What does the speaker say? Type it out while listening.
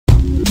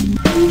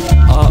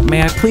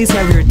may I please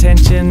have your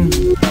attention?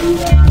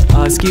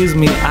 Excuse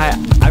me,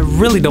 I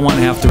really don't want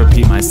to have to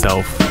repeat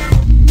myself.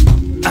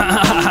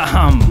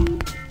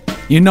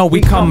 You know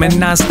we coming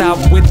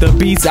non-stop with the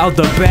beats out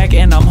the back,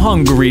 and I'm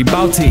hungry,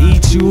 about to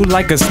eat you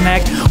like a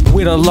snack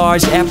with a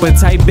large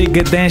appetite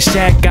bigger than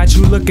Shaq. Got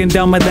you looking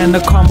dumber than a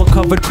caramel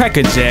covered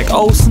Cracker Jack.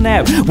 Oh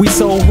snap, we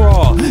so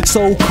raw,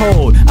 so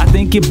cold. I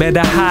think you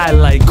better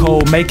highlight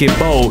cold, make it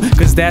bold,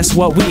 cause that's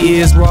what we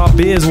is. Raw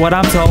biz, what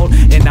I'm told,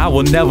 and I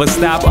will never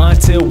stop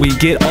until we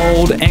get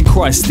old and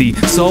crusty.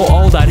 So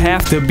old I'd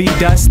have to be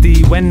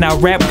dusty. When I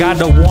rap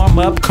gotta warm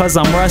up cause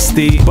I'm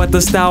rusty, but the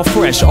style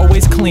fresh,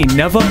 always clean,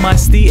 never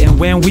musty.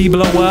 And when we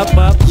blow up,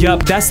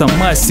 yup, that's a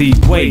must-see.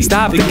 Wait,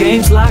 stop, the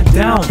game's locked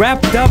down,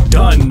 wrapped up,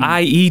 done.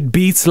 I eat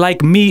beats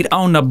like meat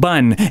on a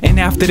bun, and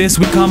after this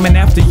we coming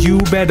after you,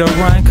 better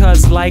run,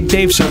 cause like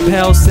Dave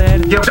Chappelle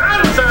said,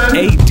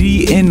 AD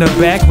in the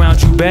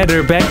background, you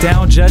better back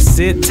down, just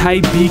sit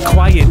tight, be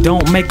quiet,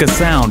 don't make a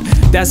sound.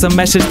 That's a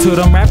message to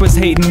them rappers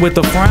hating with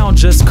a frown,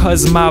 just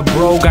cause my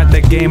bro got the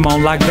game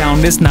on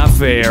lockdown, it's not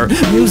fair.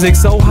 Music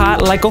so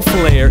hot like a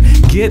flare,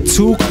 get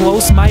too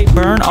close, might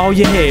burn all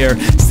your hair.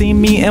 See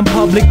me in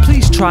public,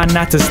 please try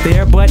not to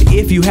stare, but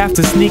if you have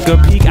to sneak a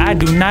peek, I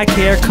do not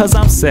care, cause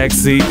I'm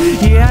sexy.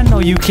 Yeah, I know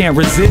you can't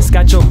resist,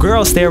 got your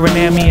girl staring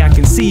at me, I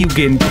can see you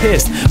getting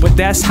pissed, but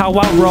that's how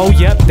I roll,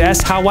 yep,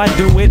 that's how I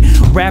do it.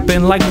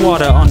 Rapping like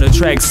water on the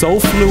track, so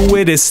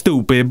fluid, it's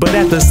stupid, but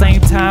at the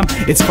same time,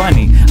 it's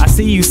funny. I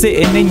see you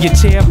sitting in your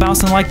chair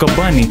bouncing like a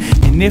bunny,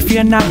 and if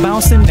you're not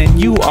bouncing, then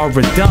you are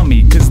a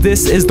dummy, cause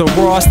this is the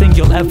rawest thing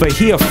you'll ever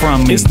hear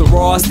from me. It's the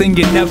rawest thing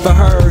you never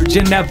heard,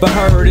 you never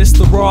heard. It's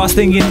the rawest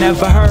thing you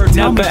never heard,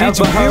 never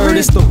ever heard.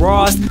 It's the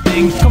rawest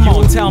thing, come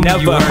on, tell me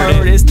you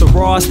heard. It's the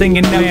rawest thing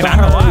you never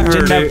heard,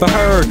 you never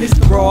heard. It's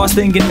the rawest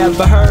thing you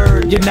never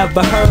heard, you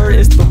never heard.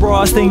 It's the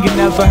rawest thing you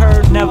never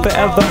heard, never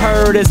ever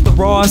heard. It's the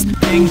rawest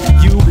thing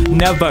you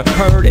never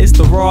heard. It's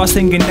the rawest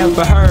thing you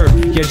never heard,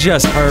 you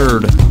just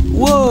heard.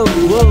 Whoa,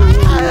 whoa,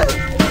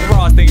 the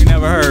rawest thing you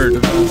never heard.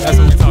 That's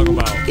what we talk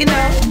about. You know,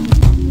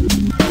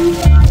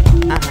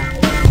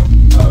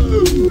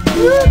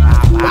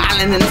 I'm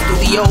wildin' in the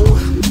studio.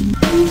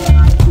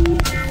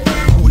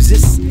 Who is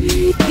this?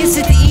 Yes,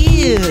 it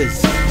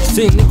is.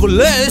 St.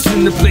 Nicholas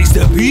in the place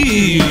to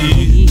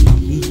be.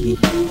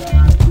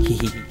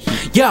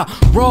 Yeah,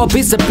 raw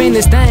beats up in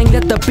this thing,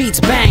 let the beats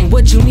bang.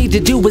 What you need to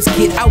do is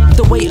get out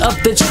the way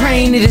of the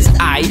train. It is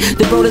I,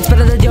 the bro that's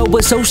better than your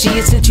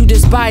associates that you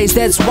despise.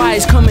 That's why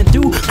it's coming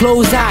through,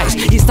 closed eyes.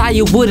 Your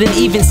style wouldn't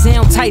even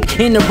sound tight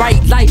in the right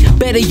light.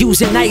 Better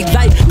use a night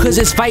light, cause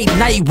it's fight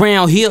night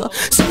round here.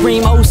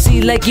 Supreme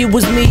OC like it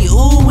was me,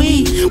 ooh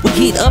wee. We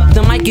heat up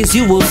the mic as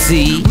you will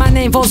see. My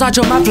name falls out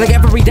your mouth like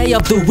every day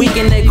of the week,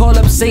 and they call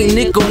up St.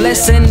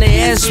 Nicholas and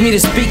they ask me to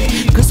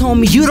speak. Cause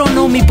homie, you don't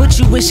know me, but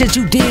you wish that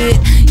you did.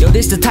 Yo,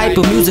 this the type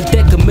of music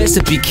that could mess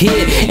up your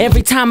kid.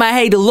 Every time I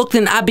hate a look,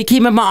 then I be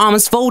keeping my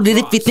arms folded.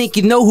 If you think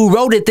you know who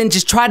wrote it, then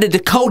just try to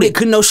decode it.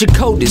 Kenosha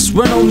code this.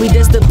 Run on me,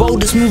 that's the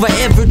boldest move I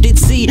ever did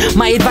see.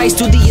 My advice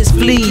to thee is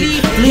flee.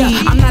 Yeah,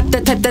 I'm not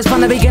the type that's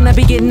gonna be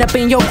getting up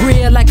in your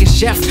grill like a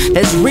chef.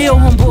 That's real,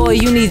 homeboy,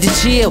 you need to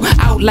chill.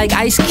 Out like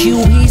Ice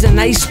Cube, he's a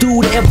nice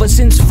dude ever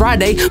since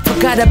Friday.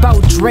 Forgot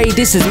about Dre,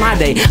 this is my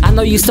day. I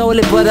know you stole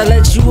it, but I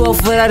let you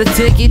off without a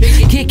ticket.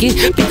 Kick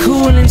it, be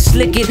cool and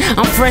slick it.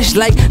 I'm fresh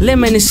like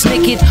lemon and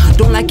snicket.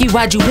 Don't like it,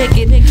 why'd you pick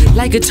it?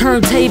 Like a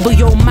turntable,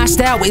 yo, my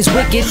style is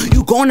wicked.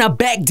 You gonna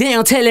back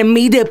down, telling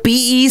me to be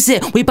easy.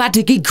 We about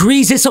to get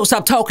greasy, so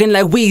stop talking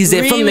like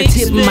Weezy. From the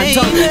tip of my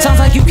tongue, sounds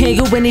like you can't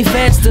go any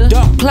faster.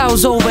 Dark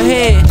clouds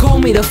overhead, call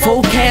me the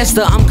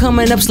forecaster. I'm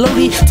coming up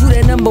slowly to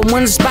that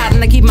 #1 spot,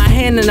 and I keep my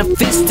hand in a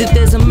fist. If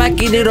there's a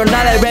mic in it or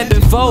not, I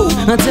rapping fold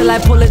until I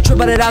pull it,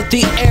 triple it out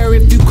the air.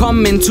 If you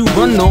coming to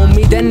run on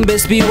me, then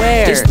best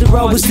beware. It's the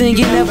rawest thing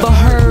you never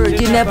heard,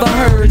 you never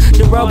heard.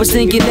 The rawest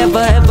thing you never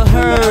ever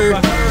heard.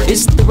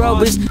 It's the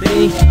rawest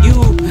thing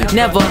you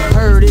never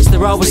heard. It's the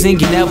rawest thing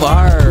you never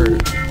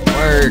heard.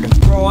 Word.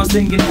 Rawest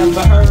thing you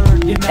never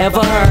heard, you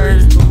Ever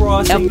heard.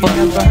 Ever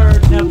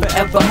heard, never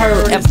Ever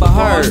heard. Ever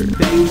heard.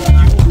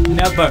 You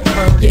never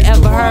heard. You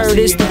ever heard.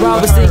 It's the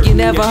rawest thing you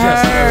never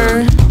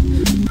heard.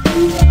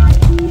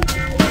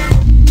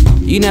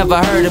 You never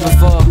heard it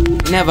before.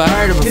 You never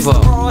heard it before.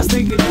 It's the rawest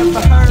thing you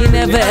never heard. You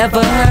never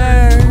ever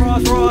heard.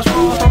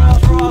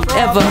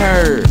 Ever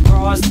heard.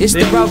 It's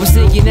the rawest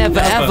thing you never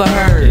ever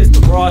heard. The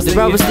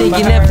rawest thing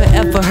you never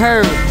ever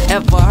heard.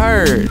 Ever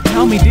heard.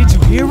 Tell me, did you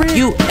hear it?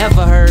 You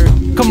ever heard.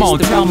 Come on,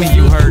 tell me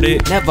you heard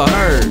it. Never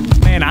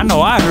heard. Man, I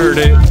know I heard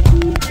it.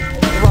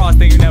 The rawest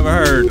thing you never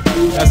heard.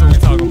 That's what we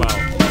talking about.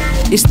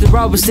 It's the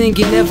rawest thing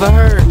you never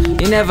heard.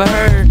 You never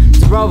heard. It's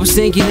the rawest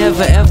thing you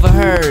never ever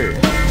heard.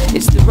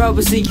 It's the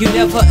rawest thing you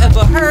never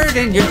ever heard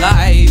in your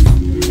life.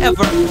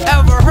 Ever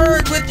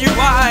heard with your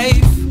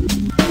wife.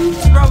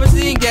 It's the rawest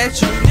thing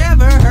that you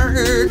never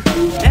heard.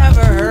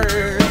 Never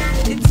heard.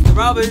 It's the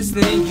rawest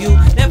thing you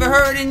never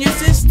heard in your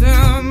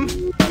system.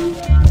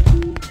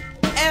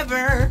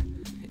 Ever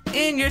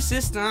in your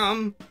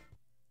system.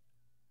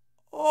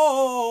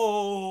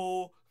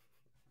 Oh.